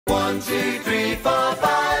1, 2, 3, 4,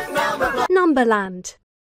 5, Numberblock. Numberland.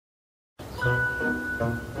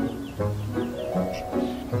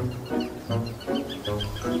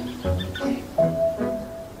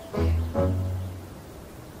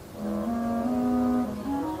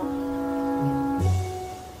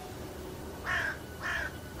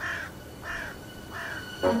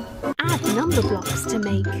 Add number blocks to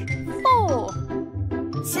make 4.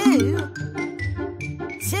 2.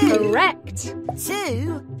 Correct.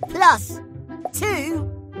 2 plus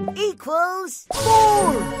 2 equals 4.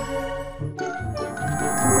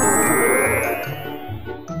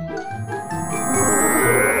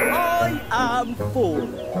 I am 4.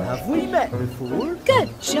 Have we met before? Good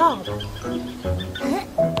job.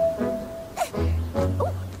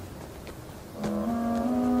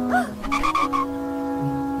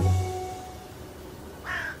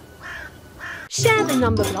 Share the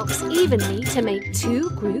number blocks evenly to make 2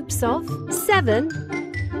 groups of 7.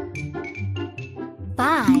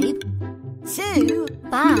 5. 2.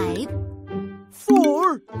 5.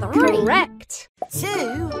 4. 3. Correct.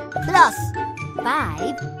 2 plus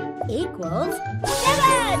 5 equals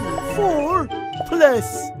 7. 4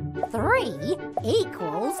 plus 3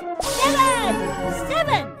 equals 7.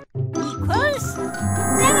 7 equals 7.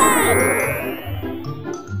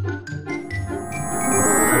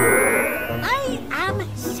 I am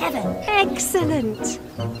 7. Excellent.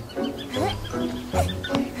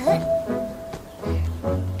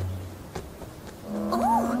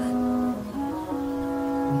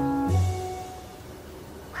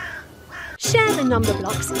 Share the number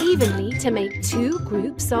blocks evenly to make 2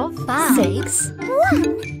 groups of 5. 6.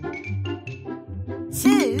 1.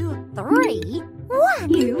 2. 3. 1.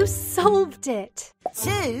 You solved it.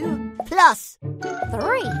 2 plus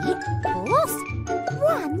 3 plus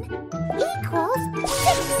 1 equals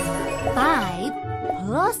 6. 5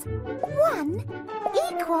 plus 1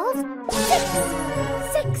 equals 6.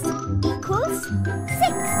 6 equals 6.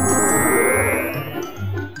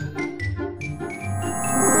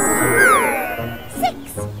 6.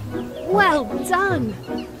 Well done.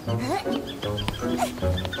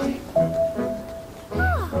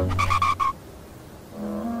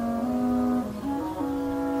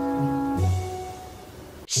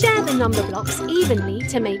 Share the number blocks evenly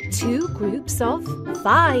to make 2 groups of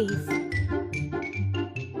 5.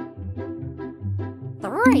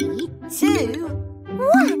 3, 2,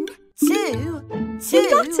 1, 2, 2. You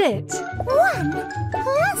got it. 1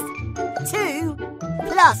 plus 2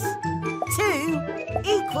 plus 2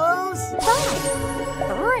 equals 5.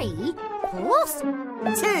 3 plus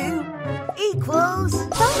 2 equals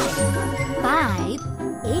 5. 5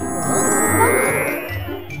 equals 5.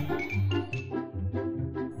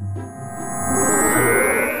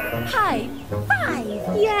 High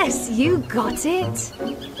 5. Yes, you got it.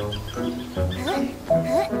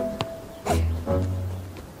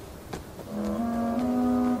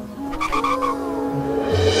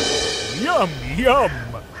 Yum, yum!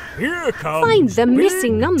 Here comes Find the Big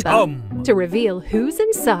missing number Tum. to reveal who's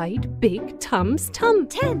inside Big Tum's tum.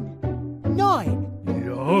 10, 9.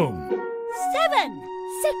 Yum! 7,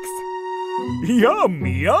 6. Yum,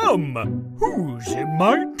 yum! Who's in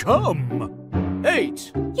my tum?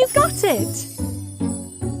 8. You got it.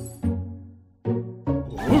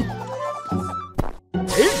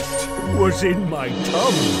 8 was in my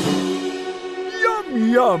tum. Yum,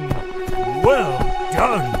 yum! Well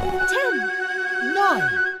done! 10, 9.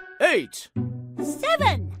 8.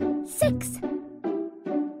 7, 6.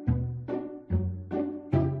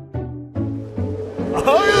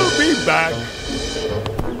 I'll be back.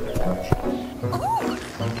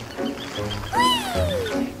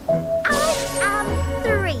 I am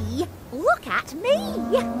 3. Look at me.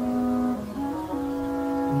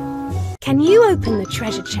 Can you open the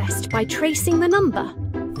treasure chest by tracing the number?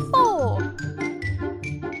 4.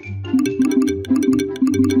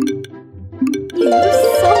 You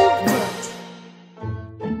solved it.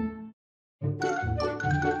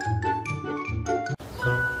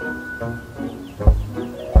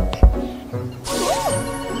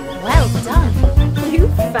 Well done. You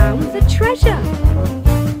found the treasure.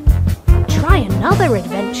 Try another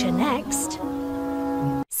adventure next.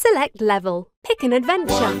 Select level. Pick an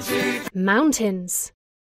adventure. Mountains.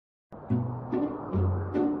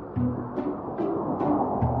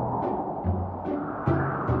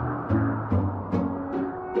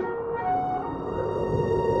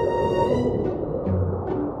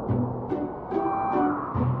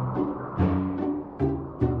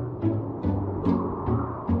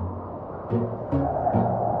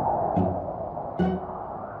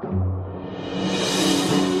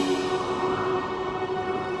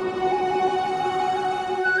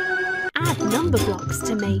 Number blocks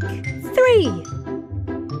make 3.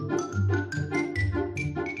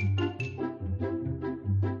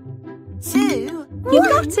 Two. You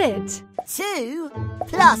got it. 2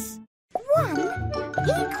 plus 1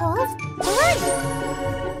 equals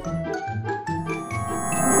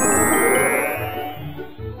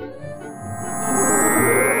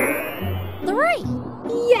 3.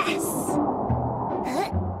 Yes.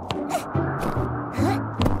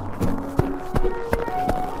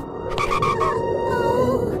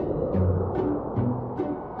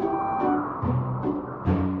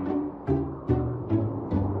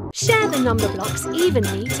 Share the number blocks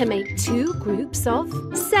evenly to make 2 groups of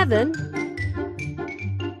 7.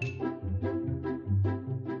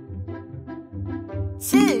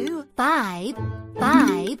 2, 5,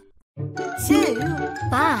 5. 2,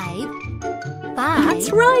 5, 5.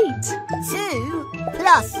 That's right. 2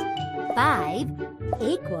 plus 5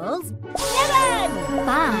 equals 7.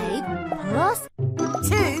 5 plus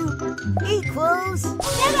 2 equals 7.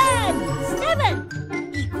 7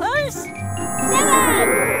 equals 7.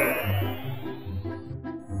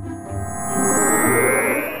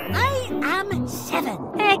 I am 7.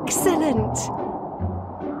 Excellent.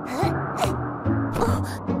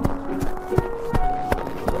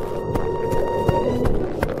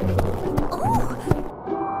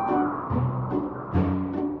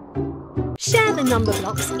 Share the number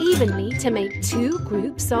blocks evenly to make 2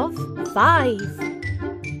 groups of 5.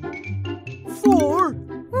 4.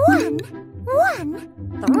 1,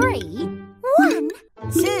 1, 3, 1,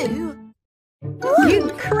 2. You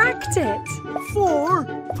cracked it. 4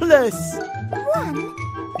 plus 1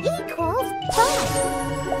 equals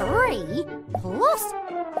 5. 3 plus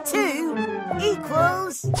 2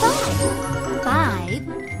 equals 5. 5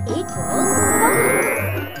 equals 5.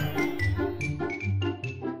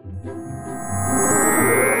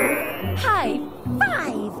 High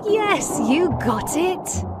 5. Yes, you got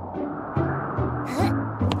it.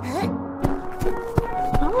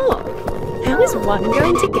 Oh, how is one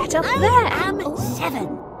going to get up I there? am 7.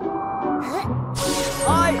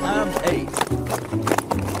 I am 8.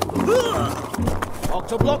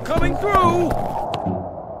 Octoblock coming through.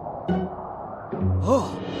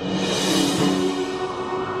 Oh,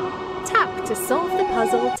 Tap to solve the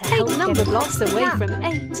puzzle to help number blocks away from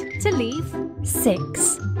 8 to leave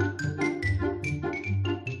 6.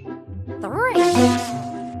 3.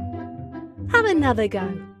 Have another go.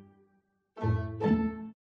 2.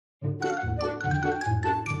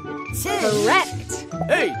 Correct.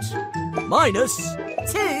 8 minus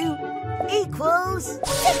 2 equals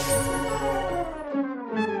 6.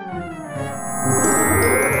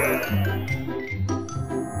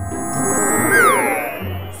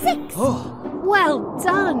 Well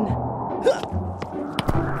done.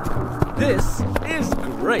 This is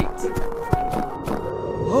great.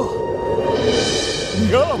 Oh,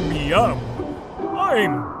 Yum, yum.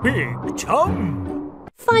 I'm Big Tum.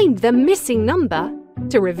 Find the missing number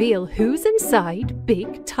to reveal who's inside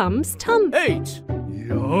Big Tum's tum. 8.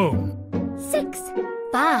 Yum. 6.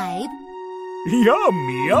 5. Yum,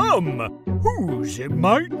 yum. Who's in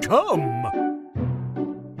my tum?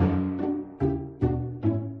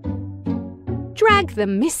 Drag the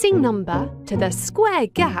missing number to the square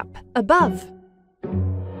gap above. 7.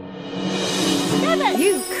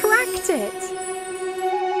 You cracked it.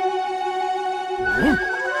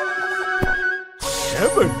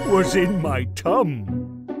 7 was in my tum.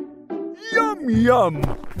 Yum, yum.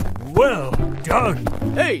 Well done.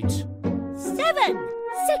 8. 7. 6.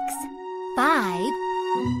 5.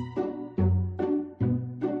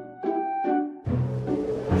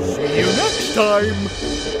 See you next time.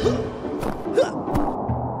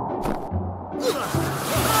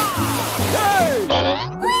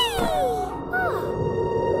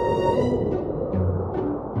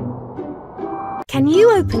 Can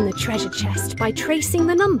you open the treasure chest by tracing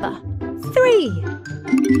the number 3?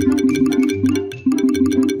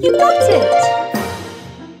 You got it!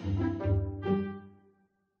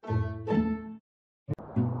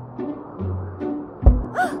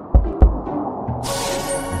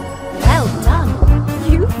 Well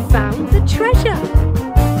done! You found the treasure!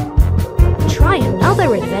 Try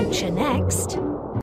another adventure next.